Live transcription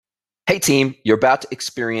Hey team, you're about to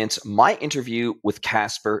experience my interview with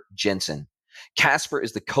Kasper Jensen. Kasper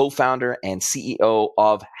is the co-founder and CEO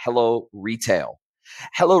of Hello Retail.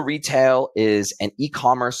 Hello Retail is an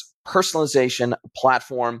e-commerce personalization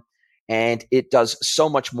platform, and it does so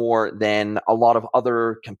much more than a lot of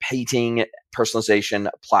other competing personalization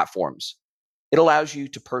platforms. It allows you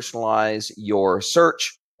to personalize your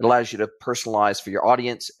search. It allows you to personalize for your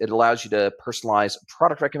audience. It allows you to personalize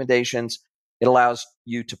product recommendations. It allows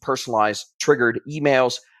you to personalize triggered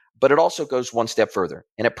emails, but it also goes one step further,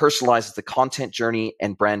 and it personalizes the content journey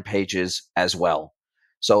and brand pages as well.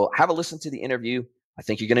 So have a listen to the interview. I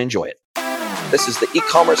think you're going to enjoy it. This is the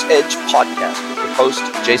E-commerce Edge podcast with your host,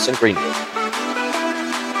 Jason Greenwood.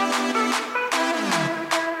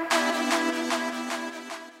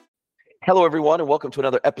 Hello, everyone, and welcome to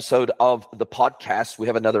another episode of the podcast. We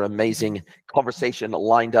have another amazing conversation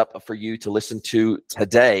lined up for you to listen to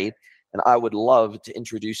today. And I would love to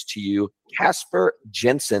introduce to you Kasper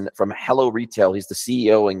Jensen from Hello Retail. He's the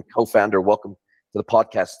CEO and co-founder. Welcome to the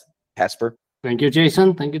podcast, Kasper. Thank you,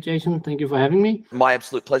 Jason. Thank you for having me. My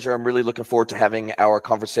absolute pleasure. I'm really looking forward to having our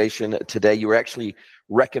conversation today. You were actually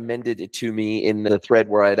recommended it to me in the thread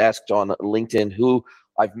where I had asked on LinkedIn who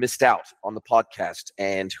I've missed out on the podcast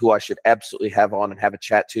and who I should absolutely have on and have a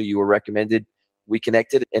chat to. You were recommended, we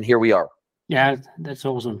connected, and here we are. Yeah, that's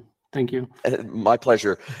awesome. Thank you. My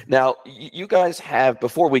pleasure. Now, you guys have,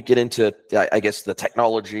 before we get into, I guess, the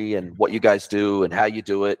technology and what you guys do and how you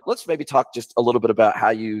do it, let's maybe talk just a little bit about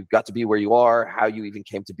how you got to be where you are, how you even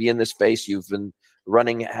came to be in this space. You've been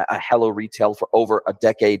running a Hello Retail for over a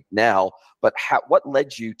decade now, but what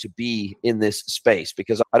led you to be in this space?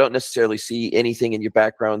 Because I don't necessarily see anything in your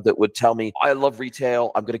background that would tell me, I love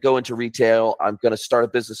retail, I'm going to go into retail, I'm going to start a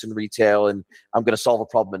business in retail, and I'm going to solve a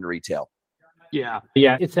problem in retail. Yeah,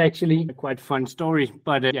 it's actually a quite fun story.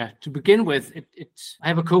 But to begin with, I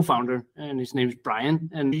have a co-founder, and his name is Brian.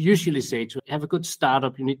 And we usually say to have a good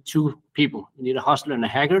startup, you need two people. You need a hustler and a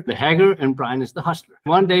hacker. The hacker and Brian is the hustler.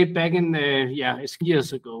 One day back in, it's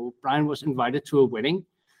years ago, Brian was invited to a wedding.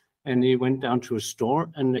 And he went down to a store,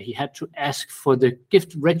 and he had to ask for the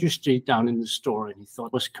gift registry down in the store. And he thought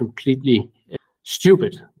it was completely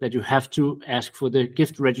stupid that you have to ask for the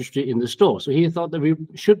gift registry in the store. So he thought that we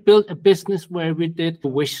should build a business where we did a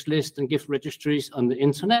wish list and gift registries on the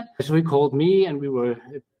internet. So he called me, and we were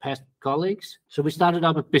past colleagues. So we started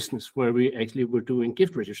up a business where we actually were doing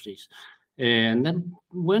gift registries. And that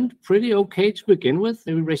went pretty okay to begin with.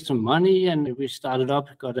 We raised some money, and we started up,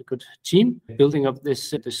 got a good team, building up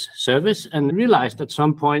this service, and realized at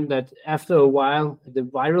some point that after a while, the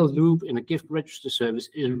viral loop in a gift register service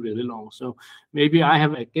is really long. So maybe I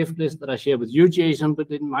have a gift list that I share with you, Jason, but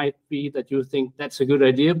it might be that you think that's a good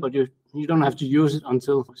idea, but you don't have to use it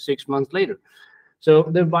until 6 months later. So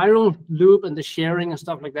the viral loop and the sharing and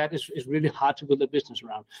stuff like that is really hard to build a business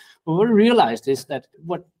around. But what we realized is that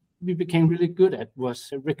what we became really good at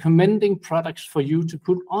was recommending products for you to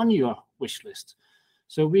put on your wish list.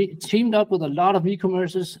 So we teamed up with a lot of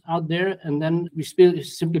e-commerces out there, and then we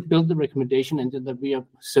simply built the recommendation engine that we are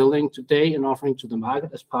selling today and offering to the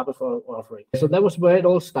market as part of our offering. So that was where it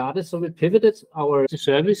all started. So we pivoted our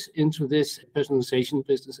service into this personalization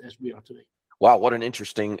business as we are today. Wow, what an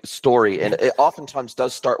interesting story. And it oftentimes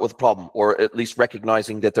does start with a problem, or at least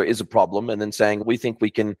recognizing that there is a problem and then saying, we think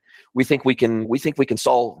we can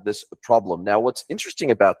solve this problem. Now, what's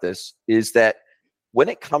interesting about this is that when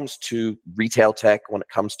it comes to retail tech, when it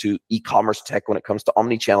comes to e-commerce tech, when it comes to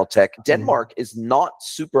omni-channel tech, Denmark is not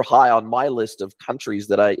super high on my list of countries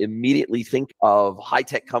that I immediately think of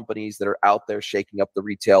high-tech companies that are out there shaking up the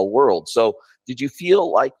retail world. So did you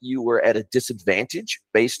feel like you were at a disadvantage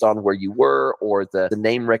based on where you were, or the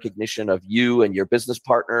name recognition of you and your business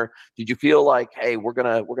partner? Did you feel like, hey, we're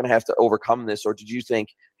gonna have to overcome this? Or did you think,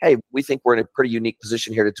 hey, we think we're in a pretty unique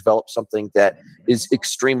position here to develop something that is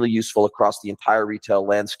extremely useful across the entire retail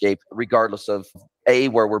landscape, regardless of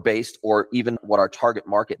where we're based or even what our target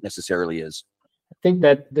market necessarily is? I think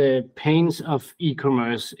that the pains of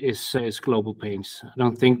e-commerce is global pains. I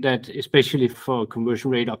don't think that, especially for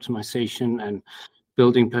conversion rate optimization and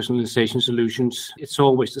building personalization solutions, it's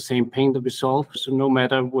always the same pain that we solve. So no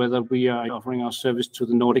matter whether we are offering our service to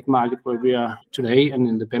the Nordic market where we are today and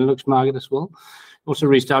in the Benelux market as well, also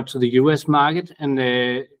reached out to the US market. And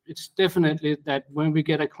it's definitely that when we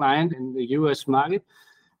get a client in the US market,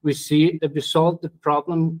 we see that we solve the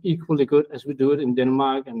problem equally good as we do it in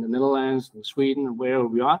Denmark and the Netherlands and Sweden and wherever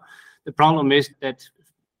we are. The problem is that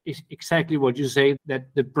it's exactly what you say, that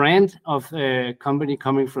the brand of a company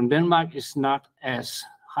coming from Denmark is not as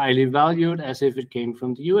highly valued as if it came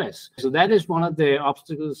from the US. So that is one of the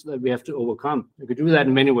obstacles that we have to overcome. We could do that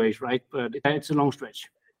in many ways, right? But it's a long stretch.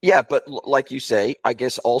 Yeah, but like you say, I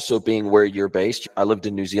guess also being where you're based, I lived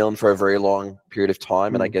in New Zealand for a very long period of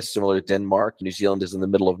time. And I guess similar to Denmark, New Zealand is in the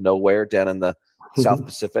middle of nowhere down in the South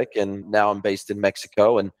Pacific. And now I'm based in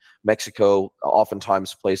Mexico, and Mexico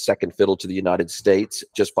oftentimes plays second fiddle to the United States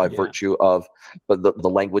just by virtue of the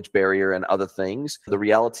language barrier and other things. The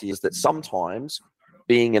reality is that sometimes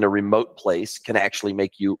being in a remote place can actually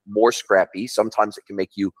make you more scrappy. Sometimes it can make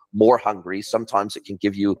you more hungry. Sometimes it can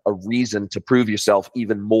give you a reason to prove yourself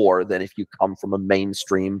even more than if you come from a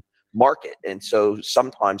mainstream market. And so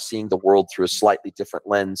sometimes seeing the world through a slightly different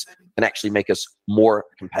lens can actually make us more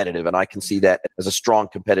competitive. And I can see that as a strong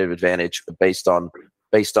competitive advantage based on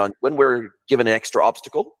when we're given an extra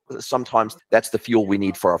obstacle. Sometimes that's the fuel we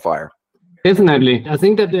need for our fire. Definitely. I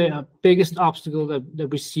think that the biggest obstacle that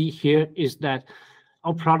we see here is that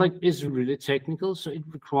our product is really technical, so it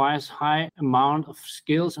requires high amount of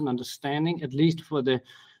skills and understanding, at least for the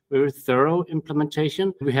very thorough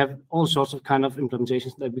implementation. We have all sorts of kind of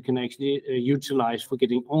implementations that we can actually utilize for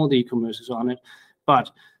getting all the e-commerces on it. But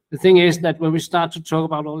the thing is that when we start to talk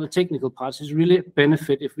about all the technical parts, it's really a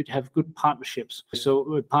benefit if we have good partnerships. So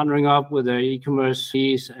we're partnering up with the e-commerce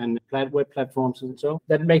and web platforms, and so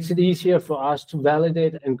that makes it easier for us to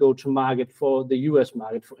validate and go to market for the US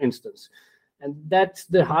market, for instance. And that's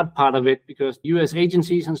the hard part of it, because US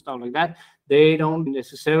agencies and stuff like that, they don't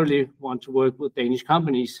necessarily want to work with Danish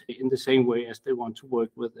companies in the same way as they want to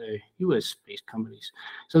work with US-based companies.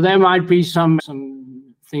 So there might be some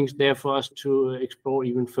things there for us to explore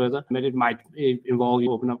even further, but it might involve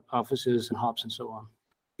open up offices and hubs and so on.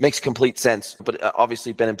 Makes complete sense. But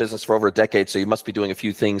obviously been in business for over a decade, so you must be doing a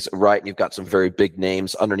few things right. And you've got some very big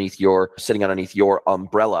names sitting underneath your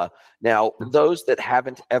umbrella. Now, those that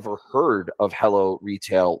haven't ever heard of Hello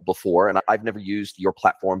Retail before, and I've never used your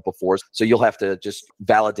platform before, so you'll have to just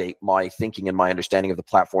validate my thinking and my understanding of the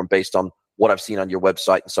platform based on what I've seen on your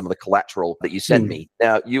website and some of the collateral that you send me.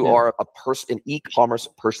 Now, you are an e-commerce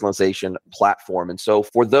personalization platform. And so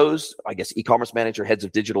for those, I guess, e-commerce manager, heads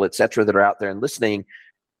of digital, et cetera, that are out there and listening,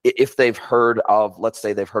 if they've heard of, let's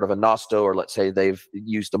say they've heard of a Nosto, or let's say they've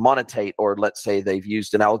used a Monetate, or let's say they've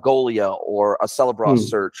used an Algolia or a Celebras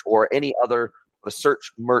search or any other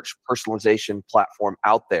search merch personalization platform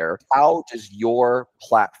out there, how does your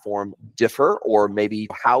platform differ? Or maybe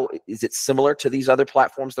how is it similar to these other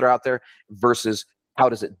platforms that are out there versus how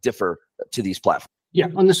does it differ to these platforms? Yeah,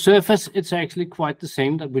 on the surface, it's actually quite the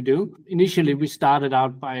same that we do. Initially, we started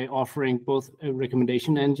out by offering both a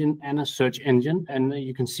recommendation engine and a search engine. And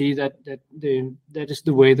you can see that is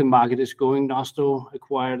the way the market is going. Nosto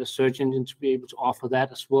acquired a search engine to be able to offer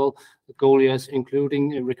that as well. The Goliath,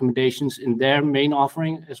 including recommendations in their main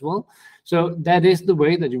offering as well. So that is the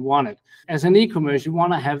way that you want it. As an e-commerce, you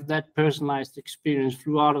want to have that personalized experience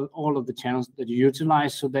throughout all of the channels that you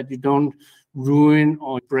utilize, so that you don't ruin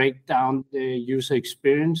or break down the user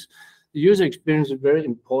experience. The user experience is very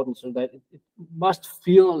important, so that it must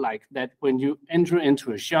feel like that when you enter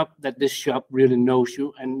into a shop, that this shop really knows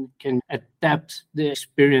you and can adapt the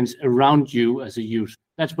experience around you as a user.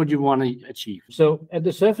 That's what you want to achieve. So at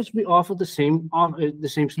the surface, we offer the same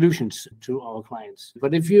solutions to our clients.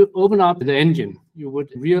 But if you open up the engine, you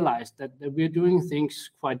would realize that we're doing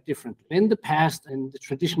things quite differently. In the past, and the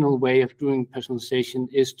traditional way of doing personalization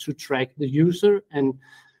is to track the user and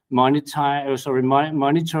monitor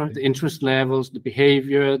the interest levels, the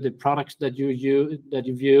behavior, the products that you view,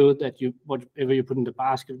 whatever you put in the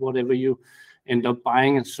basket, whatever you end up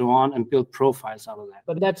buying, and so on, and build profiles out of that.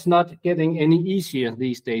 But that's not getting any easier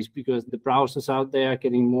these days, because the browsers out there are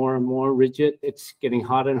getting more and more rigid. It's getting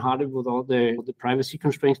harder and harder with all the privacy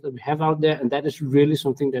constraints that we have out there, and that is really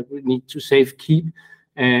something that we need to keep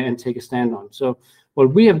and take a stand on. So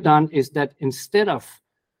what we have done is that instead of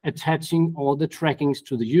attaching all the trackings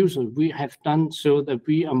to the user, we have done so that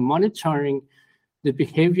we are monitoring the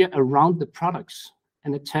behavior around the products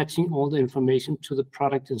and attaching all the information to the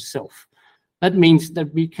product itself. That means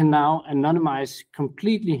that we can now anonymize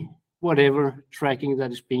completely whatever tracking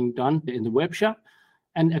that is being done in the web shop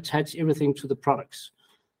and attach everything to the products.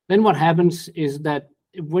 Then what happens is that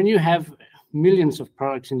when you have millions of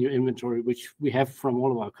products in your inventory, which we have from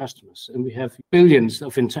all of our customers, and we have billions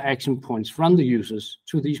of interaction points from the users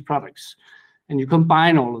to these products, and you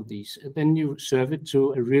combine all of these, and then you serve it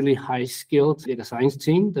to a really high-skilled data science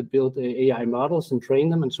team that build the AI models and train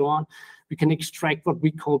them and so on, we can extract what we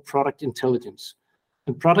call product intelligence.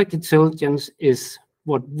 And product intelligence is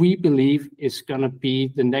what we believe is going to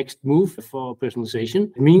be the next move for personalization.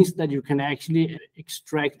 It means that you can actually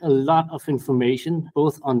extract a lot of information,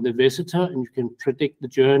 both on the visitor, and you can predict the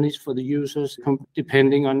journeys for the users,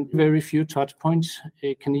 depending on very few touch points.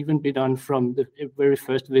 It can even be done from the very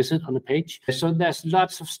first visit on the page. So there's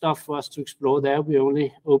lots of stuff for us to explore there. We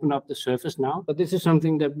only open up the surface now, but this is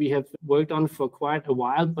something that we have worked on for quite a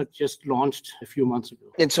while, but just launched a few months ago.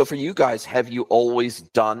 And so for you guys, have you always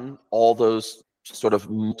done all those sort of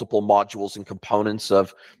multiple modules and components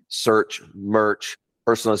of search, merch,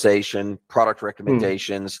 personalization, product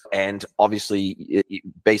recommendations, and obviously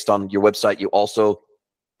based on your website, you also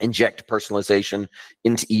inject personalization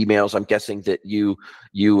into emails? I'm guessing that you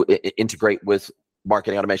integrate with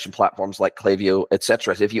marketing automation platforms like Klaviyo,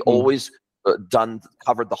 etc. Have you always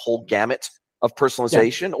covered the whole gamut of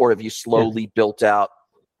personalization, or have you slowly built out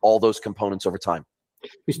all those components over time?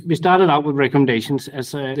 We started out with recommendations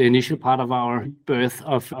as the initial part of our birth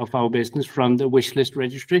of our business from the wish list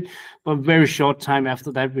registry. But very short time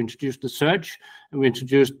after that, we introduced the search and we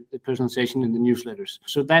introduced the personalization in the newsletters.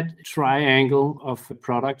 So that triangle of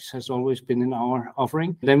products has always been in our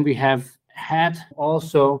offering. Then we have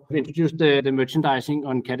also introduced the merchandising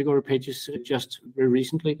on category pages just very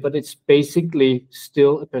recently, but it's basically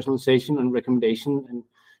still a personalization and recommendation and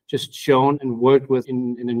just shown and worked with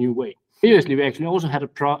in a new way. Previously, we actually also had a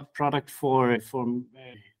product for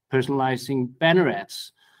personalizing banner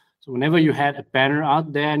ads. So whenever you had a banner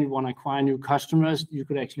out there and you want to acquire new customers, you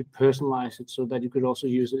could actually personalize it so that you could also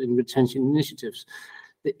use it in retention initiatives.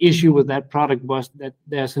 The issue with that product was that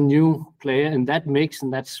there's a new player in that mix,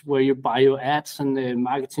 and that's where you buy your ads and the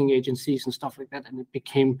marketing agencies and stuff like that. And it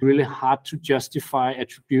became really hard to justify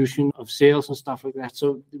attribution of sales and stuff like that.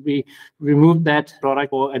 So we removed that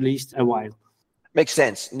product for at least a while. Makes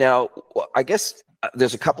sense. Now, I guess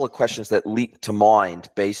there's a couple of questions that leap to mind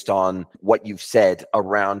based on what you've said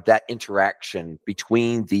around that interaction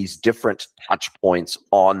between these different touch points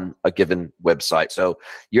on a given website. So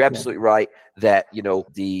you're absolutely right that,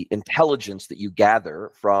 the intelligence that you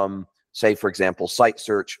gather from, say, for example, site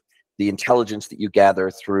search, the intelligence that you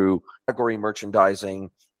gather through category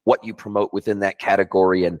merchandising, what you promote within that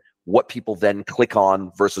category, and what people then click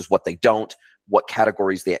on versus what they don't, what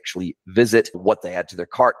categories they actually visit, what they add to their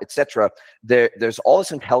cart, etc. There's all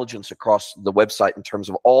this intelligence across the website in terms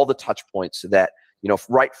of all the touch points that,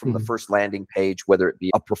 right from the first landing page, whether it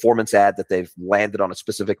be a performance ad that they've landed on a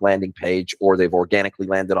specific landing page or they've organically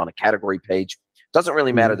landed on a category page, doesn't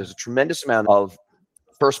really matter. There's a tremendous amount of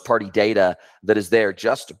first-party data that is there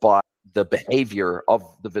just by the behavior of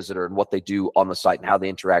the visitor and what they do on the site and how they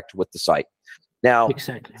interact with the site. Now,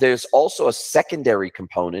 there's also a secondary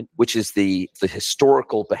component, which is the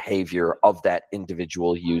historical behavior of that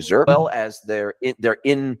individual user, as well as their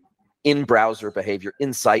in-browser behavior,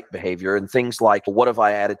 in-site behavior, and things like, what have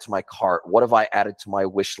I added to my cart? What have I added to my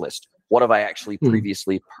wish list? What have I actually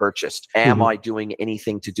previously purchased? Am I doing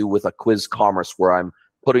anything to do with a quiz commerce where I'm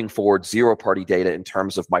putting forward zero-party data in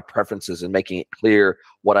terms of my preferences and making it clear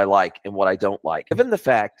what I like and what I don't like? Given the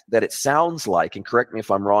fact that it sounds like, and correct me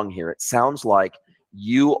if I'm wrong here, it sounds like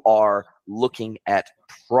you are looking at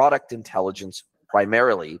product intelligence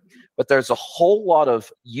primarily, but there's a whole lot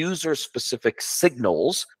of user-specific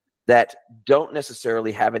signals that don't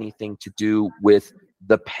necessarily have anything to do with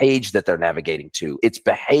the page that they're navigating to. It's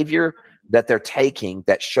behavior that they're taking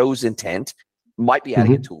that shows intent. Might be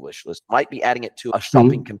adding it to a wish list, might be adding it to a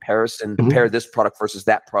shopping comparison, compare this product versus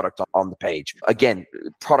that product on the page. Again,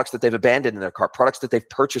 products that they've abandoned in their cart, products that they've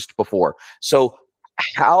purchased before. So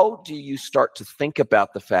how do you start to think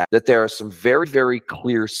about the fact that there are some very, very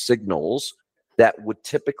clear signals that would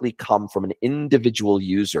typically come from an individual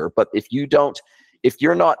user, but if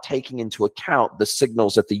you're not taking into account the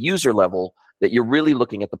signals at the user level, that you're really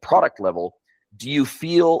looking at the product level, do you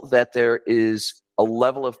feel that there is a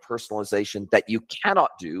level of personalization that you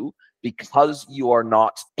cannot do because you are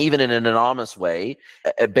not, even in an anonymous way,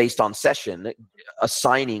 based on session,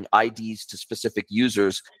 assigning IDs to specific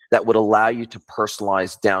users that would allow you to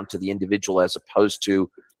personalize down to the individual, as opposed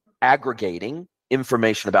to aggregating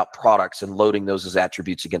information about products and loading those as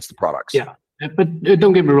attributes against the products? Yeah, but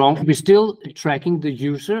don't get me wrong, we're still tracking the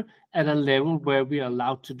user at a level where we are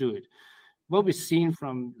allowed to do it. What we've seen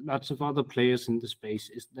from lots of other players in the space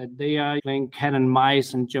is that they are playing cat and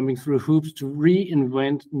mice and jumping through hoops to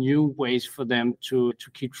reinvent new ways for them to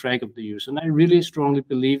keep track of the user. And I really strongly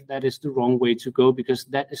believe that is the wrong way to go, because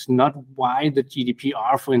that is not why the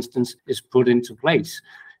GDPR, for instance, is put into place.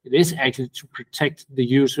 It is actually to protect the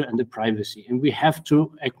user and the privacy. And we have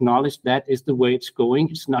to acknowledge that is the way it's going.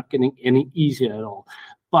 It's not getting any easier at all.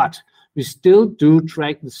 But we still do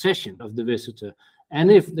track the session of the visitor. And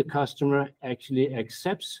if the customer actually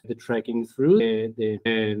accepts the tracking through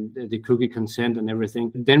the cookie consent and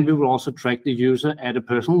everything, then we will also track the user at a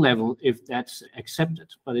personal level if that's accepted.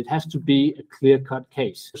 But it has to be a clear-cut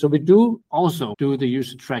case. So we do also do the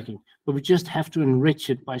user tracking, but we just have to enrich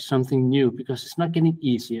it by something new, because it's not getting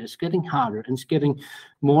easier, it's getting harder, and it's getting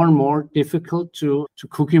more and more difficult to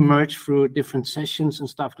cookie merge through different sessions and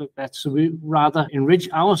stuff like that. So we rather enrich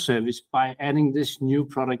our service by adding this new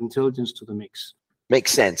product intelligence to the mix.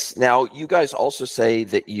 Makes sense. Now, you guys also say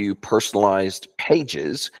that you personalized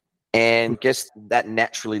pages, and guess that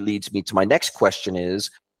naturally leads me to my next question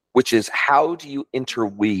which is how do you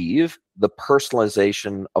interweave the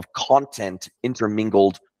personalization of content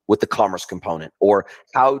intermingled with the commerce component? Or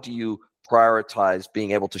how do you prioritize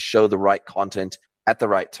being able to show the right content at the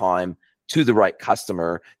right time to the right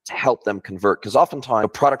customer to help them convert? Because oftentimes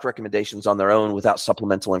product recommendations on their own without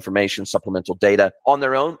supplemental information, supplemental data on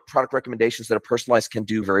their own, product recommendations that are personalized can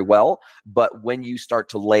do very well. But when you start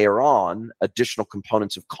to layer on additional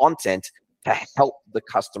components of content to help the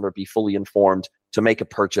customer be fully informed to make a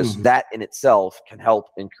purchase, that in itself can help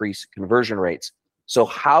increase conversion rates. So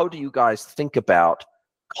how do you guys think about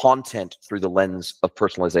content through the lens of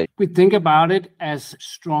personalization? We think about it as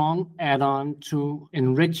strong add-on to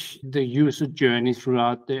enrich the user journey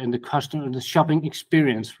throughout the customer, the shopping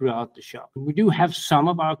experience throughout the shop. We do have some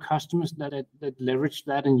of our customers that leverage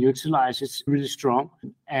that and utilize it really strong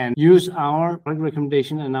and use our product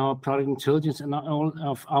recommendation and our product intelligence and all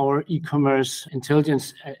of our e-commerce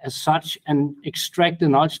intelligence as such, and extract the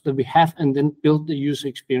knowledge that we have and then build the user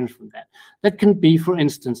experience from that. That can be, for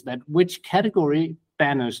instance, that which category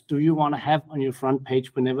banners do you want to have on your front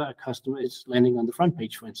page whenever a customer is landing on the front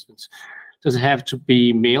page, for instance? Does it have to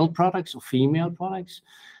be male products or female products?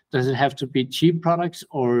 Does it have to be cheap products,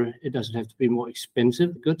 or it doesn't have to be more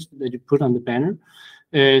expensive goods that you put on the banner?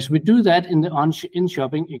 So we do that in the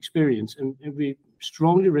in-shopping experience, and we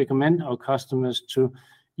strongly recommend our customers to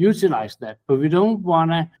utilize that, but we don't want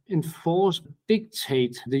to enforce,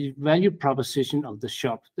 dictate the value proposition of the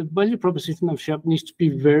shop. The value proposition of shop needs to be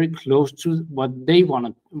very close to what they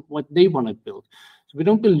want to build. So we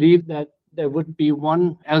don't believe that there would be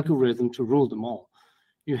one algorithm to rule them all.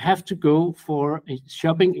 You have to go for a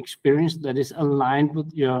shopping experience that is aligned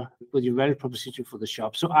with your value proposition for the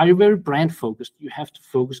shop. So are you very brand focused? You have to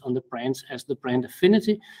focus on the brands as the brand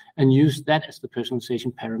affinity and use that as the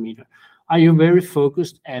personalization parameter. Are you very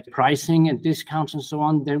focused at pricing and discounts and so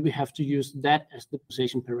on? Then we have to use that as the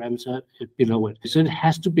personalization parameter below it. So it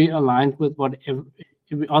has to be aligned with whatever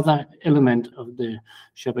every other element of the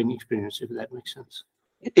shopping experience, if that makes sense.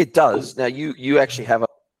 It does. Now you actually have a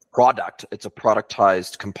product. It's a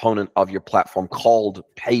productized component of your platform called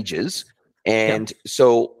Pages. And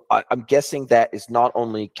so I'm guessing that is not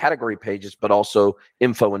only category pages, but also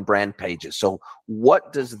info and brand pages. So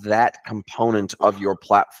what does that component of your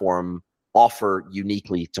platform offer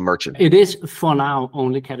uniquely to merchants? It is for now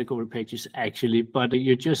only category pages actually, but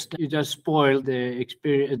you just spoiled the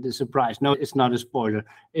experience, the surprise. No, it's not a spoiler.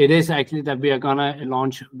 It is actually that we are gonna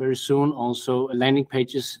launch very soon also landing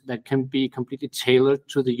pages that can be completely tailored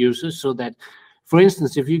to the users, so that, for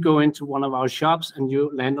instance, if you go into one of our shops and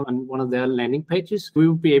you land on one of their landing pages, we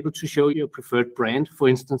will be able to show your preferred brand. For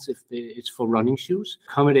instance, if it's for running shoes,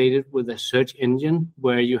 accommodated with a search engine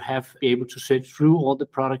where you be able to search through all the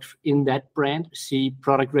products in that brand, see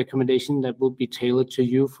product recommendation that will be tailored to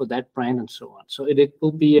you for that brand, and so on. So it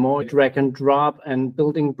will be a more drag and drop and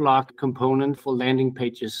building block component for landing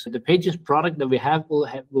pages. The pages product that we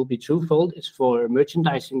will be twofold. It's for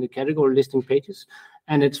merchandising the category listing pages,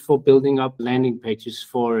 and it's for building up landing pages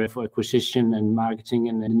for acquisition and marketing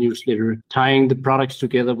and the newsletter, tying the products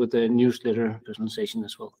together with the newsletter personalization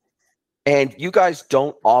as well. And you guys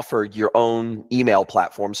don't offer your own email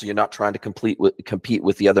platform, so you're not trying to compete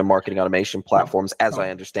with the other marketing automation platforms, as I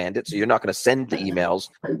understand it. So you're not going to send the emails,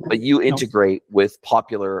 but you integrate with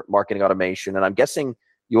popular marketing automation. And I'm guessing do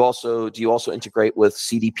you also integrate with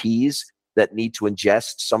CDPs that need to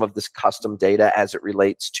ingest some of this custom data as it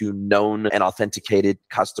relates to known and authenticated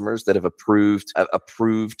customers that have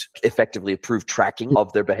effectively approved tracking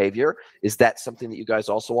of their behavior? Is that something that you guys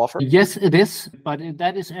also offer? Yes, it is, but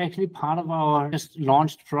that is actually part of our just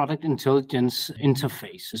launched product intelligence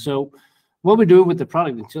interface. So what we do with the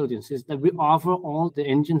product intelligence is that we offer all the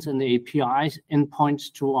engines and the APIs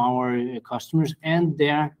endpoints to our customers and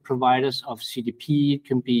their providers of CDP. It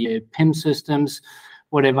can be PIM systems,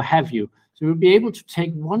 whatever have you. So we'll be able to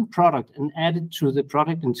take one product and add it to the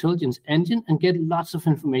product intelligence engine and get lots of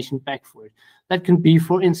information back for it. That can be,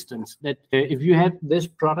 for instance, that if you have this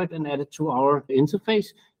product and add it to our interface,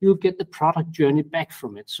 you'll get the product journey back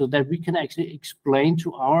from it, so that we can actually explain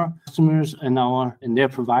to our customers and their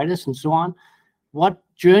providers and so on, what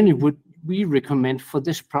journey would we recommend for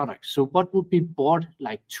this product. So what would be bought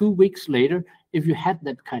like 2 weeks later if you had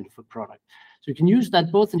that kind of a product. So you can use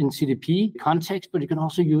that both in CDP context, but you can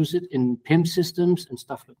also use it in PIM systems and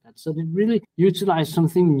stuff like that. So they really utilize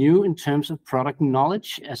something new in terms of product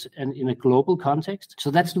knowledge and in a global context.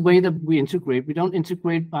 So that's the way that we integrate. We don't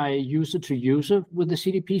integrate by user to user with the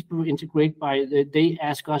CDPs, but we integrate by they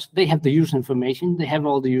ask us, they have the user information, they have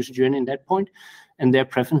all the user journey in that point, and their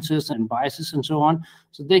preferences and biases and so on.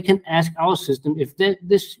 So they can ask our system, if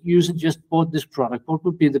this user just bought this product, what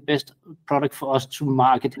would be the best product for us to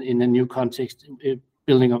market in a new context,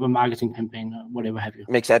 building up a marketing campaign or whatever have you.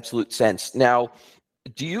 Makes absolute sense. Now,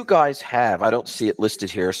 do you guys have, I don't see it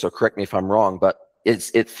listed here, so correct me if I'm wrong, but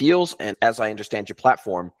it feels, and as I understand your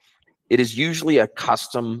platform, it is usually a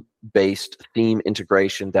custom-based theme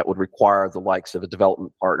integration that would require the likes of a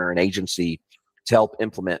development partner, an agency, to help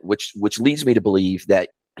implement, which leads me to believe that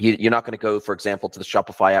you're not going to go, for example, to the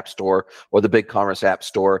Shopify App Store or the BigCommerce App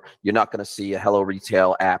Store. You're not going to see a Hello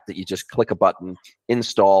Retail app that you just click a button,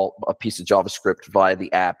 install a piece of JavaScript via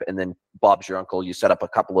the app, and then Bob's your uncle. You set up a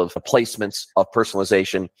couple of placements of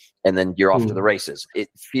personalization, and then you're off to the races. It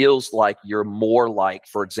feels like you're more like,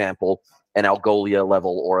 for example, an Algolia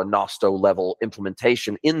level or a Nosto level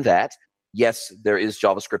implementation in that, yes, there is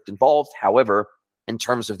JavaScript involved. However, in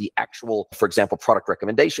terms of the actual, for example, product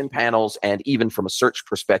recommendation panels, and even from a search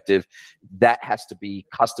perspective, that has to be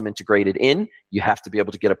custom integrated in. You have to be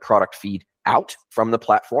able to get a product feed out from the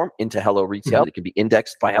platform into Hello Retail. It can be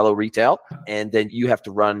indexed by Hello Retail. And then you have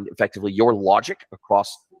to run effectively your logic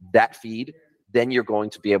across that feed. Then you're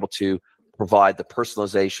going to be able to provide the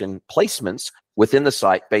personalization placements within the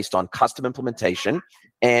site based on custom implementation.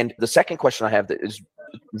 And the second question I have that is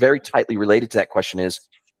very tightly related to that question is,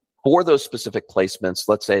 for those specific placements,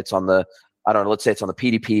 let's say it's on the, let's say it's on the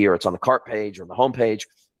PDP or it's on the cart page or the home page.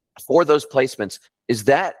 For those placements, is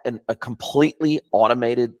that a completely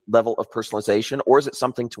automated level of personalization, or is it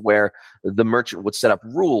something to where the merchant would set up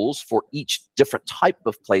rules for each different type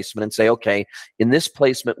of placement and say, okay, in this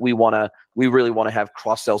placement, we really want to have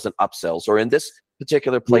cross sells and upsells, or in this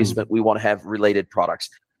particular placement, we want to have related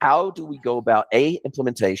products. How do we go about A,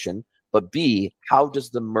 implementation, but B, how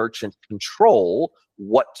does the merchant control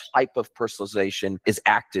what type of personalization is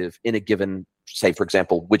active in a given, say, for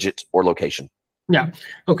example, widget or location? Yeah,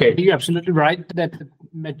 okay, you're absolutely right that the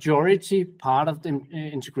majority part of the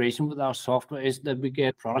integration with our software is that we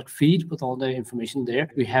get product feed with all the information there.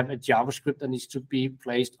 We have a JavaScript that needs to be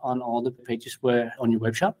placed on all the pages on your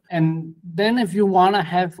web shop. And then if you want to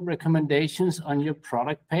have recommendations on your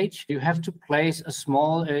product page, you have to place a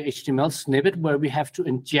small HTML snippet where we have to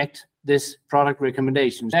inject this product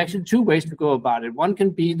recommendation. There's actually two ways to go about it. One can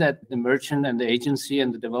be that the merchant and the agency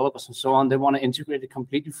and the developers and so on, they want to integrate it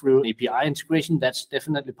completely through API integration. That's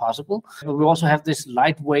definitely possible. But we also have this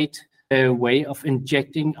lightweight way of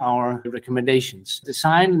injecting our recommendations.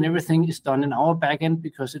 Design and everything is done in our backend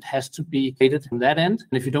because it has to be created from that end.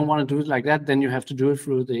 And if you don't want to do it like that, then you have to do it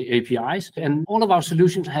through the APIs. And all of our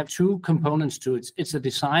solutions have two components to it. It's a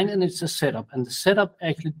design and it's a setup. And the setup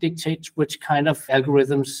actually dictates which kind of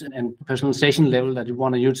algorithms and personalization level that you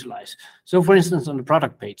want to utilize. So for instance, on the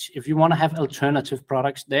product page, if you want to have alternative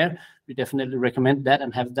products there, we definitely recommend that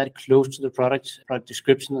and have that close to the product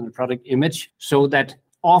description and the product image, so that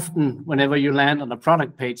often, whenever you land on a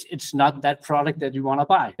product page, it's not that product that you want to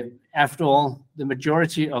buy. After all, the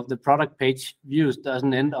majority of the product page views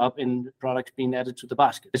doesn't end up in the products being added to the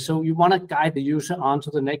basket. So you want to guide the user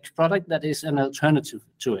onto the next product that is an alternative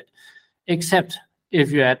to it, except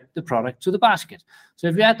if you add the product to the basket. So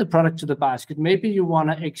if you add the product to the basket, maybe you want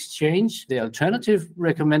to exchange the alternative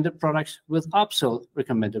recommended products with upsell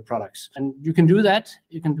recommended products. And you can do that.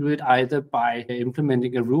 You can do it either by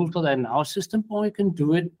implementing a rule for that in our system, or you can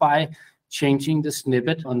do it by changing the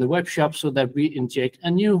snippet on the web shop so that we inject a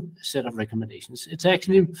new set of recommendations. It's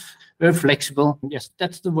actually very flexible. Yes,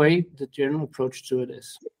 that's the way the general approach to it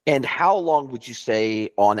is. And how long would you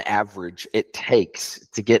say on average it takes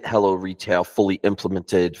to get Hello Retail fully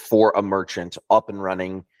implemented for a merchant, up and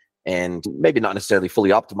running, and maybe not necessarily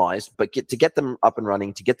fully optimized, but to get them up and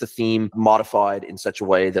running, to get the theme modified in such a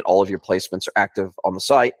way that all of your placements are active on the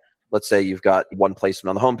site? let's say you've got one placement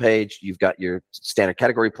on the homepage, you've got your standard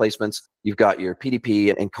category placements, you've got your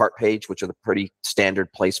PDP and cart page, which are the pretty standard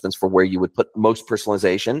placements for where you would put most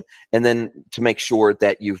personalization. And then to make sure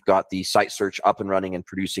that you've got the site search up and running and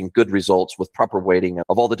producing good results with proper weighting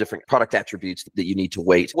of all the different product attributes that you need to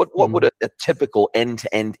weight. What would a typical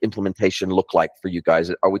end-to-end implementation look like for you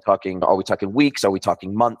guys? Are we talking weeks? Are we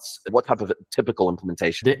talking months? What type of a typical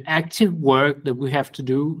implementation? The active work that we have to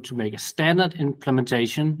do to make a standard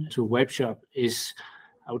implementation to a web shop is,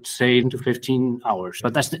 I would say, 10 to 15 hours,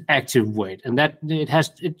 but that's the active weight. And that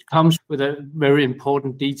it comes with a very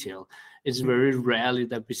important detail. It's very rarely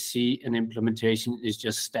that we see an implementation is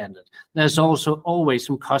just standard. There's also always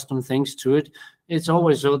some custom things to it. It's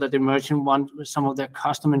always so that the merchant wants some of their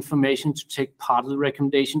custom information to take part of the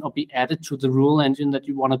recommendation or be added to the rule engine that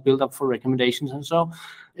you want to build up for recommendations. And so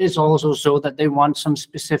it's also so that they want some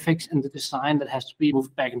specifics in the design that has to be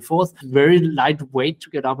moved back and forth. Very lightweight to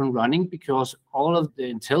get up and running because all of the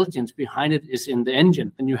intelligence behind it is in the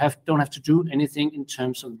engine, and you don't have to do anything in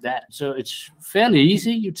terms of that. So it's fairly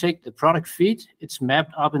easy. You take the product feed, it's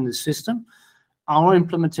mapped up in the system. Our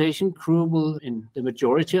implementation crew will, in the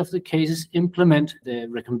majority of the cases, implement the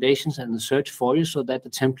recommendations and the search for you so that the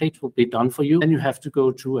templates will be done for you. Then you have to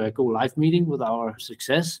go to a go live meeting with our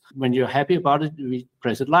success. When you're happy about it, we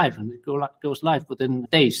press it live and it goes live within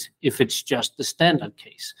days if it's just the standard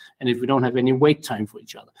case and if we don't have any wait time for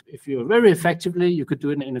each other. If you're very effectively, you could do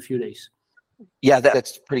it in a few days. Yeah,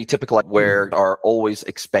 that's pretty typical, where are always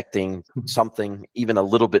expecting something even a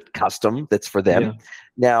little bit custom that's for them. Yeah.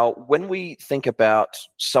 Now, when we think about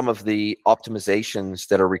some of the optimizations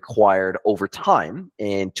that are required over time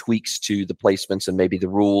and tweaks to the placements and maybe the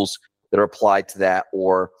rules that are applied to that,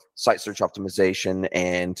 or site search optimization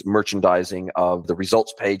and merchandising of the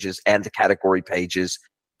results pages and the category pages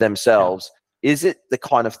themselves, is it the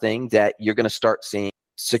kind of thing that you're going to start seeing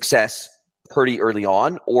success pretty early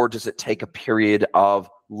on, or does it take a period of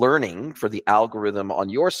learning for the algorithm on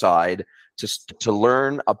your side to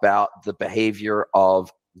learn about the behavior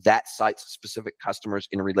of that site's specific customers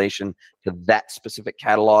in relation to that specific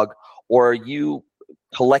catalog? Or are you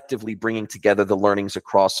collectively bringing together the learnings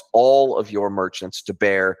across all of your merchants to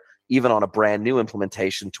bear, even on a brand new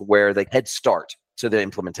implementation, to where they head start to the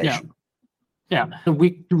implementation? Yeah,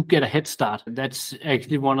 we do get a head start. That's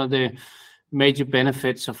actually one of the major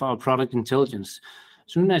benefits of our product intelligence.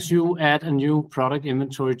 As soon as you add a new product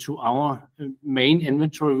inventory to our main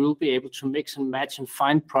inventory, we'll be able to mix and match and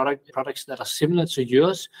find products that are similar to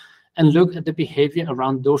yours and look at the behavior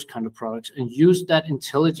around those kind of products and use that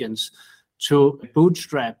intelligence to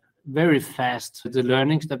bootstrap very fast the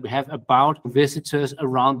learnings that we have about visitors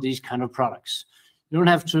around these kind of products. You don't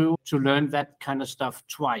have to learn that kind of stuff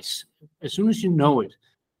twice. As soon as you know it,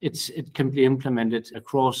 it can be implemented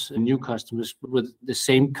across new customers with the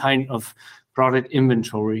same kind of product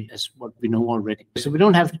inventory as what we know already. So we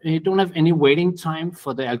don't have any waiting time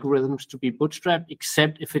for the algorithms to be bootstrapped,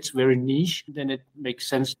 except if it's very niche. Then it makes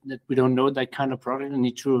sense that we don't know that kind of product and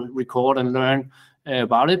need to record and learn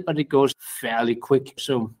about it, but it goes fairly quick.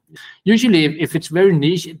 So usually if it's very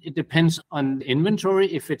niche, it depends on the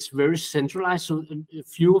inventory. If it's very centralized, so a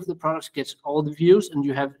few of the products gets all the views and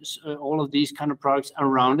you have all of these kind of products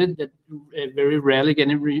around it that very rarely get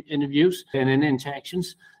any views and any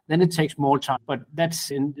interactions, then it takes more time. But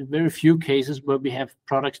that's in very few cases where we have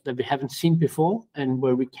products that we haven't seen before and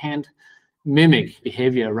where we can't mimic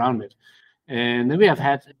behavior around it. And then we have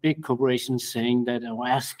had big corporations saying that, or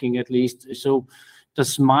asking at least, so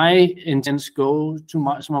does my intents go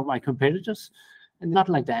to some of my competitors? And not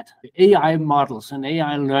like that. AI models and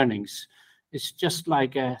AI learnings, it's just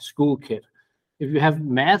like a school kid. If you have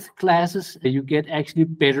math classes, you get actually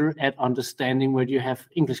better at understanding when you have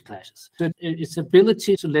English classes. So it's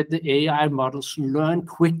ability to let the AI models learn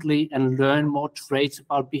quickly and learn more traits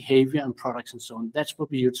about behavior and products and so on. That's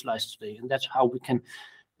what we utilize today. And that's how we can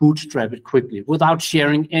bootstrap it quickly without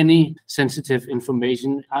sharing any sensitive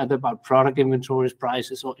information, either about product inventories,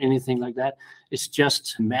 prices, or anything like that. It's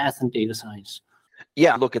just math and data science.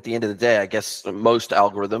 Yeah, look, at the end of the day, I guess most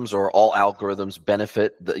algorithms or all algorithms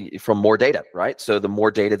benefit from more data, right? So the more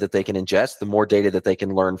data that they can ingest, the more data that they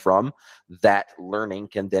can learn from, that learning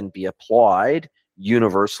can then be applied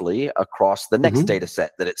universally across the next data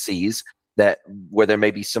set that it sees, that where there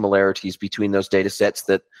may be similarities between those data sets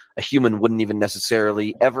that a human wouldn't even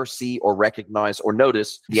necessarily ever see or recognize or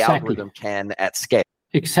notice. The algorithm can at scale.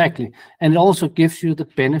 Exactly. And it also gives you the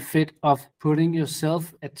benefit of putting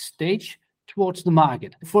yourself at stage, towards the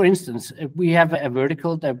market. For instance, we have a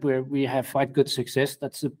vertical that where we have quite good success.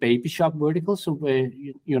 That's the baby shop vertical. So where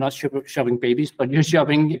you're not shopping babies, but you're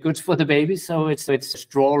shopping goods for the babies. So it's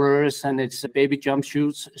strollers and it's baby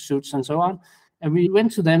jumpsuits, suits, and so on. And we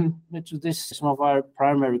went to them, some of our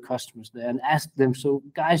primary customers there, and asked them, so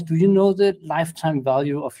guys, do you know the lifetime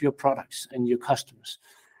value of your products and your customers?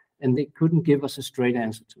 And they couldn't give us a straight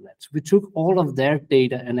answer to that. So we took all of their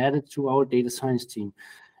data and added to our data science team.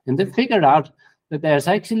 And they figured out that there's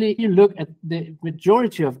actually, you look at the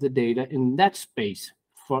majority of the data in that space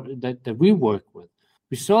that we work with,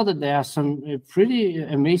 we saw that there are some pretty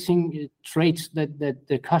amazing traits that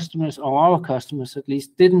the customers, or our customers at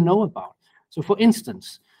least, didn't know about. So for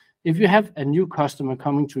instance, if you have a new customer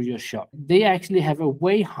coming to your shop, they actually have a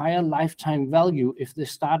way higher lifetime value if they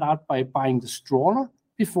start out by buying the stroller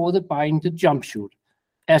before they're buying the jumpsuit,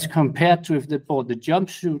 as compared to if they bought the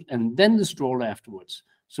jumpsuit and then the stroller afterwards.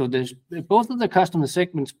 So there's both of the customer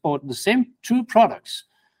segments bought the same two products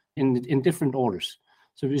in different orders.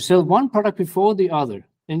 So if you sell one product before the other,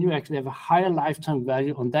 then you actually have a higher lifetime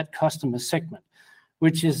value on that customer segment,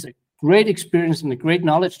 which is a great experience and a great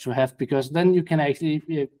knowledge to have, because then you can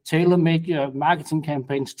actually tailor-make your marketing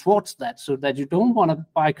campaigns towards that, so that you don't want to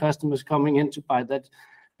buy customers coming in to buy that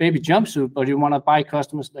baby jumpsuit, but you want to buy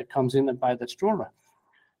customers that comes in and buy that stroller.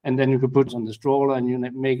 And then you could put it on the stroller and you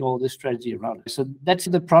make all this strategy around it. So that's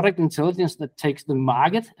the product intelligence that takes the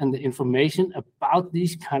market and the information about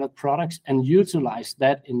these kind of products and utilize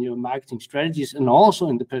that in your marketing strategies and also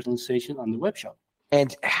in the personalization on the web shop.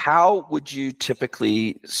 And how would you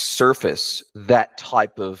typically surface that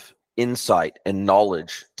type of insight and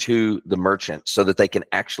knowledge to the merchant so that they can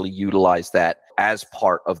actually utilize that as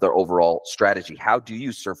part of their overall strategy? How do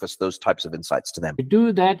you surface those types of insights to them? We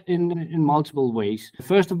do that in multiple ways.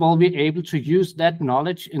 First of all, we're able to use that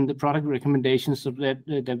knowledge in the product recommendations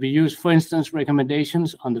that we use. For instance,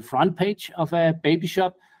 recommendations on the front page of a baby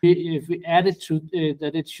shop. If we add it to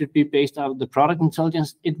that it should be based out of the product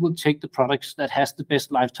intelligence, it will take the products that has the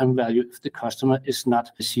best lifetime value if the customer is not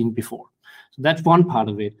seen before. So that's one part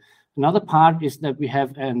of it. Another part is that we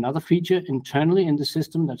have another feature internally in the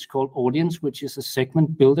system that's called Audience, which is a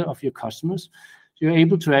segment builder of your customers. So you're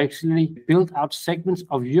able to actually build out segments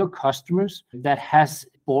of your customers that has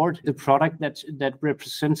bought the product that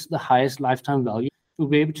represents the highest lifetime value. We'll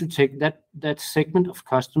be able to take that segment of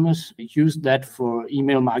customers, use that for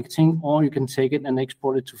email marketing, or you can take it and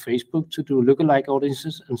export it to Facebook to do lookalike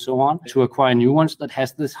audiences and so on, to acquire new ones that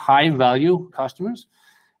has this high value customers.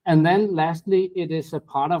 And then lastly, it is a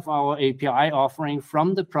part of our API offering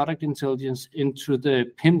from the product intelligence into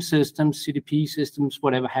the PIM systems, CDP systems,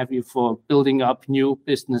 whatever have you, for building up new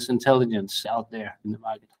business intelligence out there in the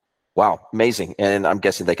market. Wow, amazing. And I'm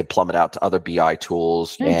guessing they could plumb it out to other BI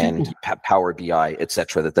tools and Power BI, et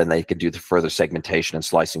cetera, that then they could do the further segmentation and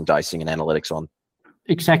slicing, dicing, and analytics on.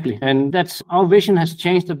 Exactly. And that's our vision has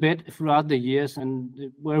changed a bit throughout the years.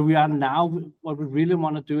 And where we are now, what we really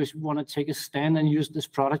want to do is we want to take a stand and use this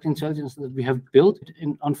product intelligence that we have built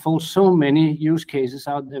and unfold so many use cases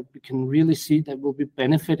out that we can really see that will be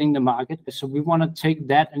benefiting the market. So we want to take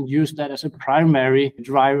that and use that as a primary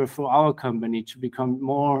driver for our company to become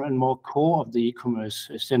more and more core of the e-commerce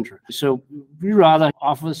center. So we rather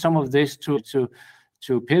offer some of this to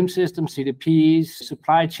PIM systems, CDPs,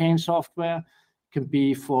 supply chain software. Can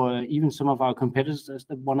be for even some of our competitors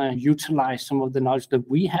that want to utilize some of the knowledge that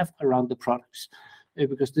we have around the products,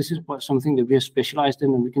 because this is something that we are specialized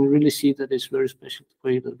in, and we can really see that it's very special the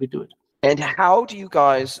way that we do it. And how do you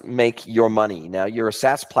guys make your money? Now, you're a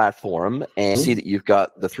SaaS platform, and see that you've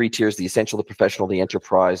got the three tiers: the essential, the professional, the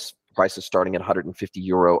enterprise. Prices starting at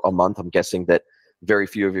 €150 a month. I'm guessing that very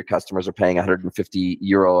few of your customers are paying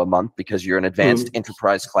 €150 a month because you're an advanced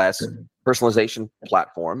enterprise class personalization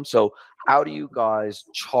platform. So how do you guys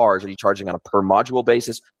charge? Are you charging on a per module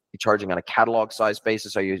basis? Are you charging on a catalog size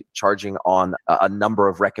basis? Are you charging on a number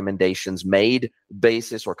of recommendations made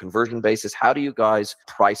basis or conversion basis? How do you guys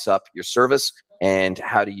price up your service? And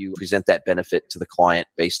how do you present that benefit to the client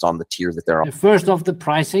based on the tier that they're on? First off, the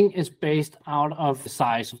pricing is based out of the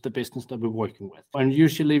size of the business that we're working with. And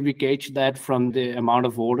usually we gauge that from the amount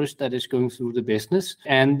of orders that is going through the business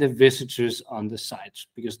and the visitors on the sites,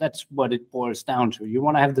 because that's what it boils down to. You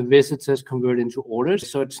want to have the visitors convert into orders.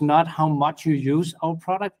 So it's not how much you use our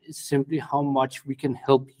product, it's simply how much we can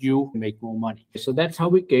help you make more money. So that's how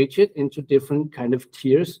we gauge it into different kind of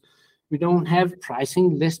tiers. We don't have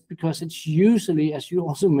pricing list because it's usually, as you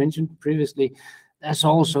also mentioned previously, there's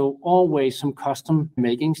also always some custom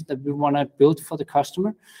makings that we want to build for the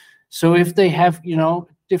customer. So if they have,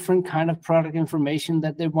 different kind of product information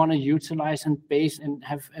that they want to utilize and base and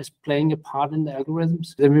have as playing a part in the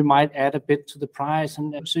algorithms. Then we might add a bit to the price. And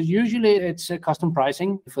so usually it's a custom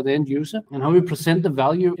pricing for the end user. And how we present the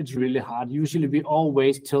value, it's really hard. Usually we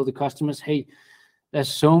always tell the customers, hey, there's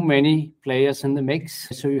so many players in the mix,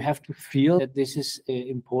 so you have to feel that this is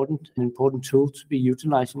an important tool to be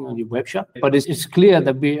utilizing on your web shop. But it's clear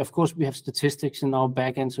that we have statistics in our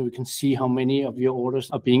backend, so we can see how many of your orders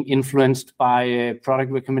are being influenced by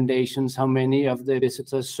product recommendations, how many of the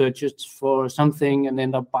visitors searches for something and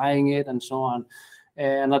end up buying it, and so on.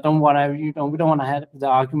 And I don't want to, we don't want to have the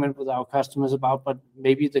argument with our customers about, but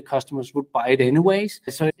maybe the customers would buy it anyways.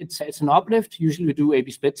 So it's an uplift. Usually we do A/B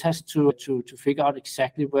split tests to figure out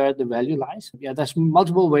exactly where the value lies. Yeah, there's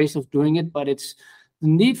multiple ways of doing it, but it's the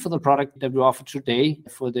need for the product that we offer today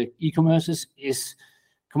for the e-commerces is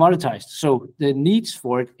commoditized. So the needs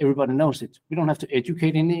for it, everybody knows it. We don't have to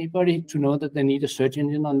educate anybody to know that they need a search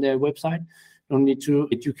engine on their website. Don't need to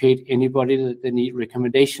educate anybody that they need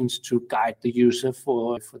recommendations to guide the user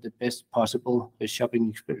for the best possible shopping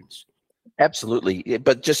experience. Absolutely.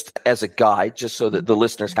 But just as a guide, just so that the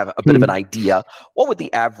listeners have a bit of an idea, what would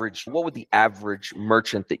the average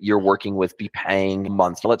merchant that you're working with be paying a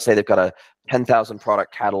month? So let's say they've got a 10,000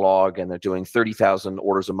 product catalog and they're doing 30,000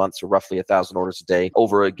 orders a month, so roughly 1,000 orders a day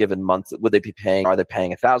over a given month. Would they be paying, are they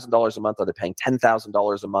paying $1,000 a month? Are they paying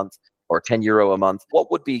 $10,000 a month? Or €10 a month?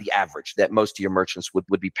 What would be the average that most of your merchants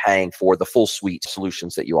would be paying for the full suite of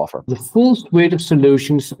solutions that you offer? The full suite of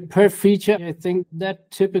solutions per feature, I think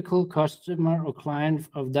that typical customer or client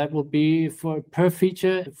of that will be for per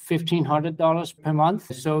feature $1,500 per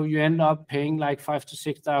month. So you end up paying like $5,000 to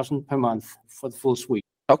 $6,000 per month for the full suite.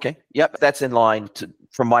 Okay. Yep. That's in line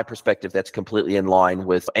from my perspective, that's completely in line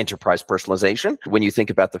with enterprise personalization. When you think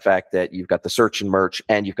about the fact that you've got the search and merch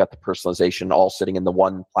and you've got the personalization all sitting in the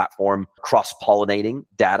one platform, cross-pollinating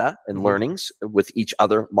data and learnings with each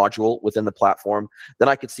other module within the platform, then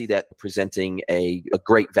I could see that presenting a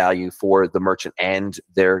great value for the merchant and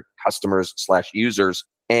their customers/users.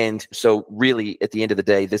 And so really, at the end of the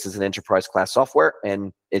day, this is an enterprise class software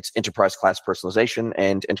and it's enterprise class personalization,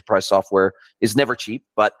 and enterprise software is never cheap,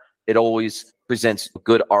 but it always presents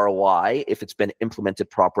good ROI if it's been implemented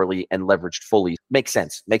properly and leveraged fully. Makes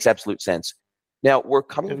sense. Makes absolute sense. Now, we're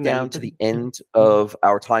coming down to the end of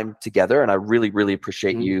our time together, and I really, really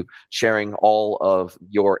appreciate you sharing all of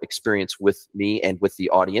your experience with me and with the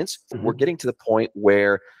audience. We're getting to the point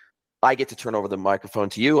where I get to turn over the microphone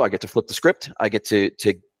to you. I get to flip the script. I get to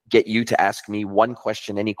get you to ask me one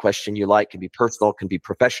question, any question you like. Can be personal, can be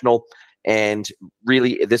professional. And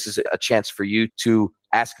really, this is a chance for you to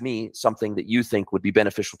ask me something that you think would be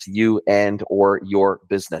beneficial to you and or your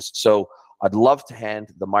business. So I'd love to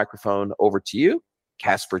hand the microphone over to you,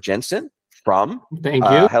 Kasper Jensen from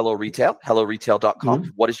Hello Retail,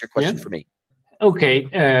 helloretail.com. What is your question for me? Okay.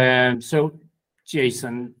 So,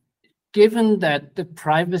 Jason, given that the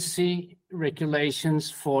privacy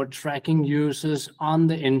regulations for tracking users on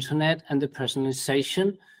the internet and the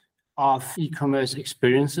personalization of e-commerce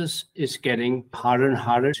experiences is getting harder and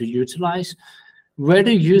harder to utilize, where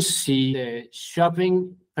do you see the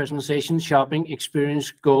personalization shopping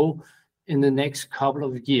experience go in the next couple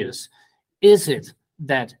of years? Is it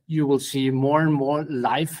that you will see more and more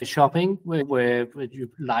live shopping where you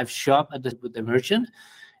live shop with the merchant?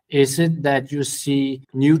 Is it that you see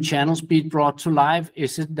new channels being brought to life?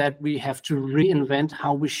 Is it that we have to reinvent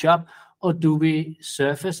how we shop? Or do we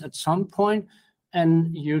surface at some point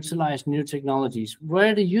and utilize new technologies?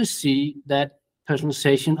 Where do you see that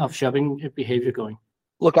personalization of shopping behavior going?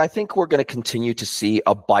 Look, I think we're going to continue to see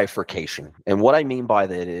a bifurcation. And what I mean by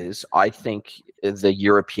that is I think the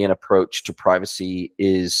European approach to privacy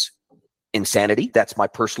is insanity. That's my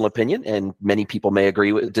personal opinion, and many people may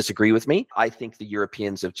disagree with me. I think the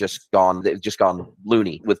Europeans have just gone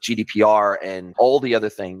loony with GDPR and all the other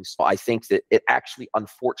things. I think that it actually,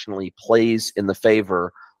 unfortunately, plays in the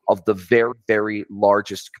favor of the very, very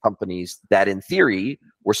largest companies that, in theory,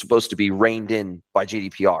 were supposed to be reined in by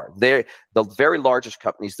GDPR. They're the very largest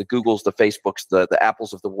companies, the Googles, the Facebooks, the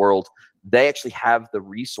Apples of the world. They actually have the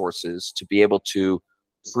resources to be able to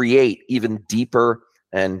create even deeper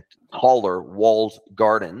and taller walled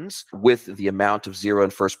gardens with the amount of zero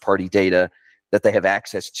and first party data that they have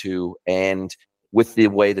access to, and with the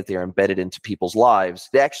way that they're embedded into people's lives,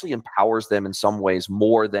 it actually empowers them in some ways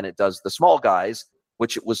more than it does the small guys,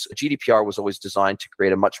 which GDPR was always designed to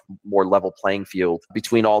create a much more level playing field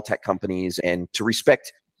between all tech companies and to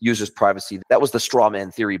respect users' privacy. That was the straw man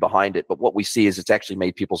theory behind it. But what we see is it's actually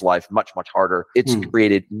made people's life much, much harder. It's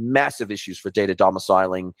created massive issues for data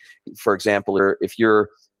domiciling. For example, if you're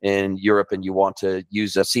in Europe and you want to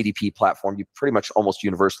use a CDP platform, you pretty much almost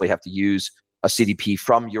universally have to use a CDP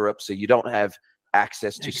from Europe. So you don't have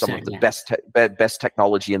access to some of the best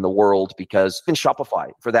technology in the world, because in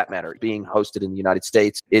Shopify, for that matter, being hosted in the United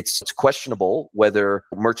States, it's questionable whether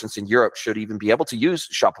merchants in Europe should even be able to use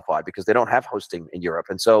Shopify because they don't have hosting in Europe.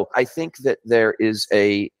 And so I think that there is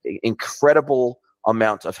a incredible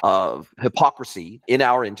amount of hypocrisy in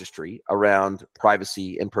our industry around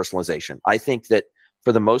privacy and personalization. I think that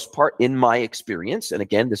for the most part, in my experience, and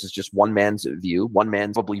again, this is just one man's view, one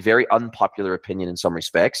man's probably very unpopular opinion in some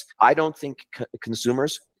respects, I don't think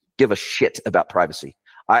consumers give a shit about privacy.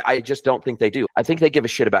 I just don't think they do. I think they give a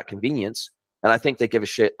shit about convenience, and I think they give a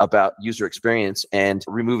shit about user experience and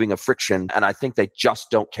removing of friction, and I think they just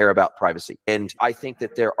don't care about privacy. And I think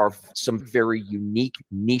that there are some very unique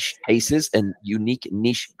niche cases and unique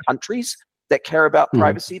niche countries that care about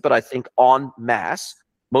privacy, but I think en masse,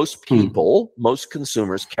 most people, most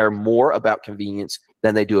consumers care more about convenience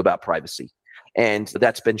than they do about privacy. And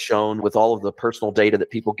that's been shown with all of the personal data that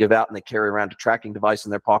people give out and they carry around a tracking device in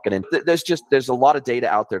their pocket. And there's a lot of data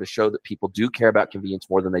out there to show that people do care about convenience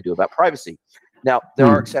more than they do about privacy. Now, there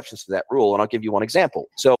are exceptions to that rule, and I'll give you one example.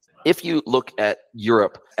 So if you look at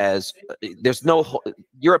Europe as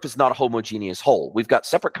Europe is not a homogeneous whole. We've got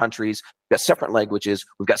separate countries, we've got separate languages,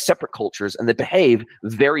 we've got separate cultures, and they behave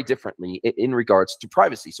very differently in regards to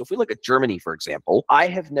privacy. So if we look at Germany, for example, I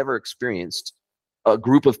have never experienced a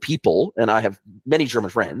group of people, and I have many German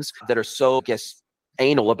friends, that are so, I guess,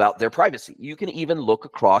 anal about their privacy. You can even look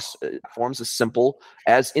across forms as simple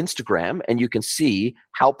as Instagram, and you can see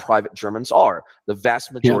how private Germans are. The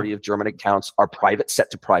vast majority of German accounts are private, set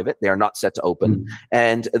to private. They are not set to open.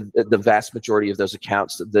 And the vast majority of those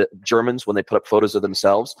accounts, the Germans, when they put up photos of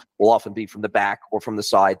themselves, will often be from the back or from the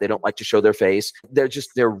side. They don't like to show their face.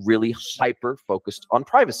 They're really hyper focused on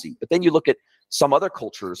privacy. But then you look at some other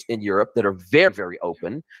cultures in Europe that are very, very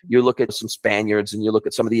open. You look at some Spaniards and you look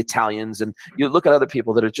at some of the Italians and you look at other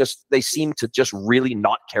people that are they seem to just really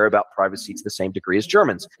not care about privacy to the same degree as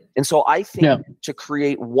Germans. And so I think to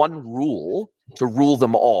create one rule to rule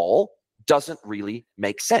them all doesn't really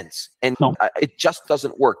make sense. And it just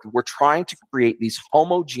doesn't work. We're trying to create these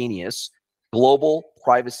homogeneous global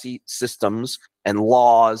privacy systems and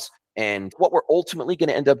laws. And what we're ultimately going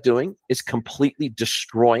to end up doing is completely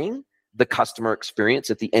destroying the customer experience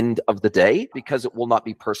at the end of the day, because it will not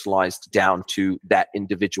be personalized down to that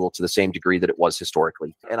individual to the same degree that it was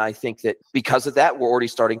historically. And I think that because of that, we're already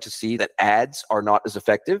starting to see that ads are not as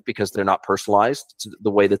effective because they're not personalized to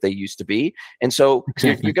the way that they used to be. And so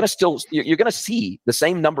you're going to see the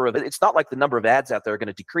same number of, it's not like the number of ads out there are going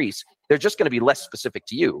to decrease. They're just going to be less specific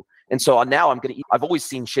to you. And so now I've always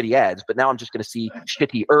seen shitty ads, but now I'm just going to see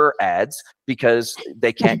shittier ads because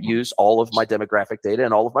they can't use all of my demographic data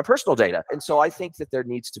and all of my personal data. And so I think that there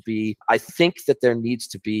needs to be a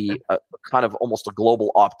kind of almost a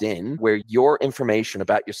global opt-in where your information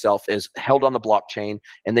about yourself is held on the blockchain,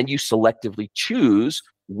 and then you selectively choose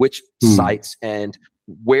which sites and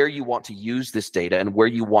where you want to use this data and where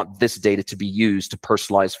you want this data to be used to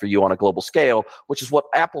personalize for you on a global scale, which is what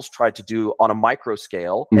Apple's tried to do on a micro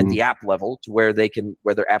scale at the app level, to where their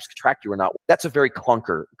apps can track you or not. That's a very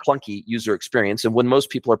clunky user experience. And when most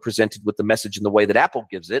people are presented with the message in the way that Apple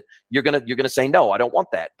gives it, you're gonna say, no, I don't want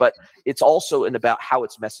that. But it's also about how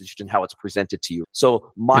it's messaged and how it's presented to you.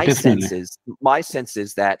 So my sense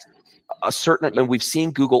is that and we've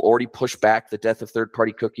seen Google already push back the death of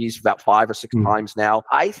third-party cookies about 5 or 6 times now.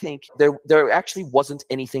 I think there actually wasn't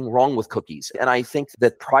anything wrong with cookies. And I think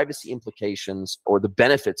that privacy implications or the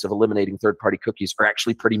benefits of eliminating third-party cookies are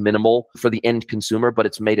actually pretty minimal for the end consumer, but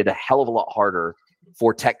it's made it a hell of a lot harder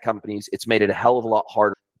for tech companies. It's made it a hell of a lot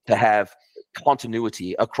harder to have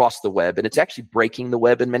continuity across the web, and it's actually breaking the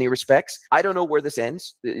web in many respects. I don't know where this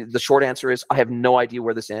ends. The short answer is I have no idea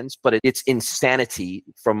where this ends, but it's insanity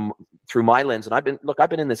through my lens. And I've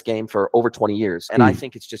been in this game for over 20 years, and I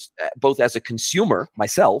think it's just both as a consumer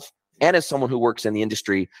myself and as someone who works in the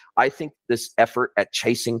industry, I think this effort at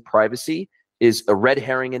chasing privacy is a red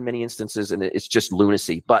herring in many instances, and it's just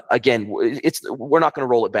lunacy. But again, we're not going to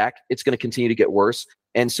roll it back. It's going to continue to get worse.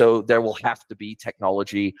 And so there will have to be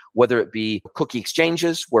technology, whether it be cookie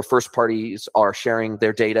exchanges where first parties are sharing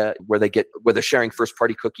their data, where they're sharing first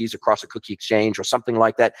party cookies across a cookie exchange or something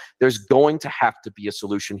like that. There's going to have to be a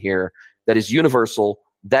solution here that is universal,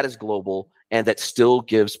 that is global, and that still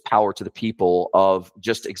gives power to the people of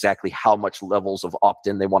just exactly how much levels of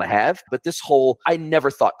opt-in they want to have. But I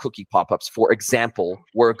never thought cookie pop-ups, for example,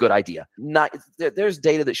 were a good idea. There's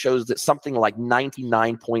data that shows that something like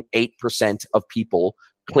 99.8% of people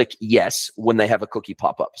click yes when they have a cookie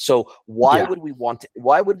pop up. So why would we want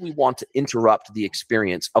to interrupt the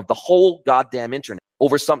experience of the whole goddamn internet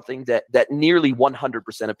over something that nearly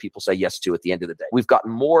 100% of people say yes to at the end of the day? We've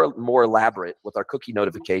gotten more elaborate with our cookie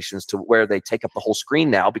notifications to where they take up the whole screen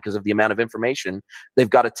now because of the amount of information they've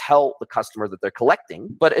got to tell the customer that they're collecting.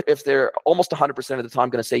 But if they're almost 100% of the time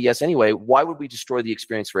going to say yes anyway, why would we destroy the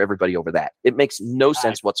experience for everybody over that? It makes no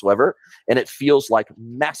sense whatsoever, and it feels like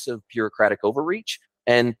massive bureaucratic overreach.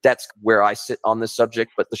 And that's where I sit on this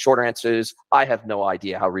subject. But the shorter answer is I have no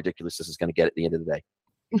idea how ridiculous this is going to get at the end of the day.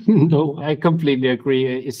 No, I completely agree.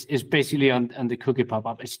 It's basically on the cookie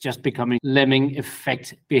pop-up. It's just becoming lemming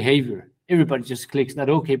effect behavior. Everybody just clicks that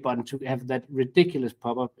OK button to have that ridiculous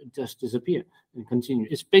pop-up just disappear and continue.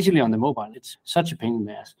 It's basically on the mobile. It's such a pain in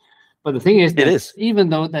the ass. But the thing is that even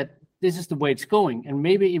though that this is the way it's going, and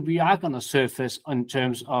maybe if we are going to surface in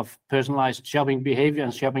terms of personalized shopping behavior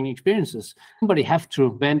and shopping experiences, somebody have to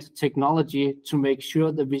invent technology to make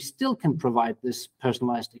sure that we still can provide this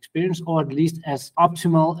personalized experience, or at least as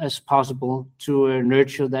optimal as possible to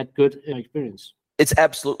nurture that good experience. It's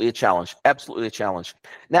absolutely a challenge. Absolutely a challenge.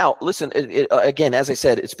 Now, listen, again, as I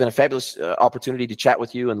said, it's been a fabulous opportunity to chat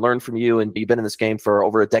with you and learn from you. And you've been in this game for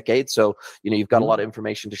over a decade. So, you've got a lot of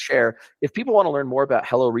information to share. If people want to learn more about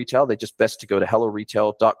Hello Retail, they just best to go to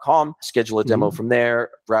helloretail.com, schedule a demo from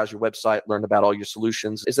there, browse your website, learn about all your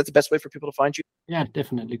solutions. Is that the best way for people to find you? Yeah,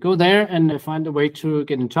 definitely. Go there and find a way to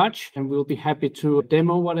get in touch. And we'll be happy to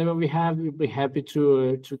demo whatever we have. We'll be happy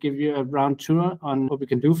to give you a round tour on what we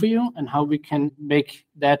can do for you and how we can make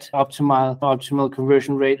that optimal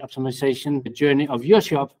conversion rate optimization journey of your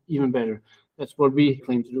shop even better. That's what we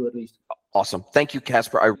claim to do, at least. Awesome. Thank you,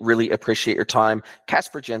 Kasper. I really appreciate your time.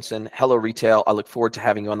 Kasper Jensen, Hello Retail. I look forward to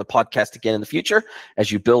having you on the podcast again in the future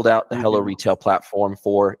as you build out the Hello Retail platform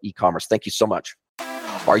for e-commerce. Thank you so much.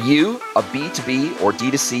 Are you a B2B or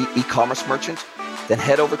D2C e-commerce merchant? Then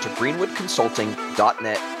head over to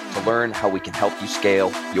greenwoodconsulting.net to learn how we can help you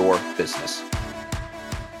scale your business.